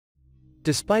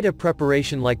Despite a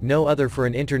preparation like no other for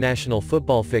an international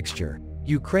football fixture,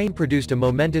 Ukraine produced a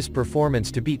momentous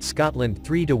performance to beat Scotland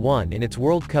 3-1 in its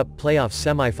World Cup playoff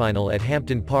semi-final at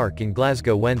Hampden Park in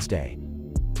Glasgow Wednesday.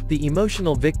 The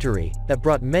emotional victory, that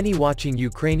brought many watching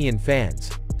Ukrainian fans,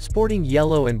 sporting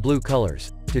yellow and blue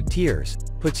colors, to tears,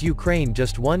 puts Ukraine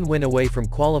just one win away from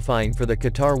qualifying for the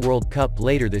Qatar World Cup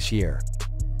later this year.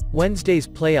 Wednesday's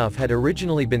playoff had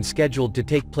originally been scheduled to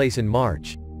take place in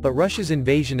March, but Russia's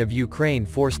invasion of Ukraine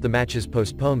forced the match's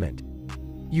postponement.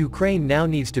 Ukraine now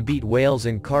needs to beat Wales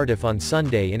and Cardiff on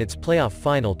Sunday in its playoff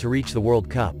final to reach the World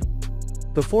Cup.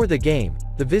 Before the game,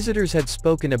 the visitors had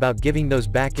spoken about giving those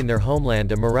back in their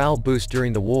homeland a morale boost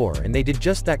during the war, and they did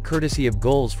just that courtesy of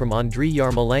goals from Andriy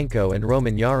Yarmolenko and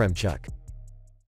Yaremchuk.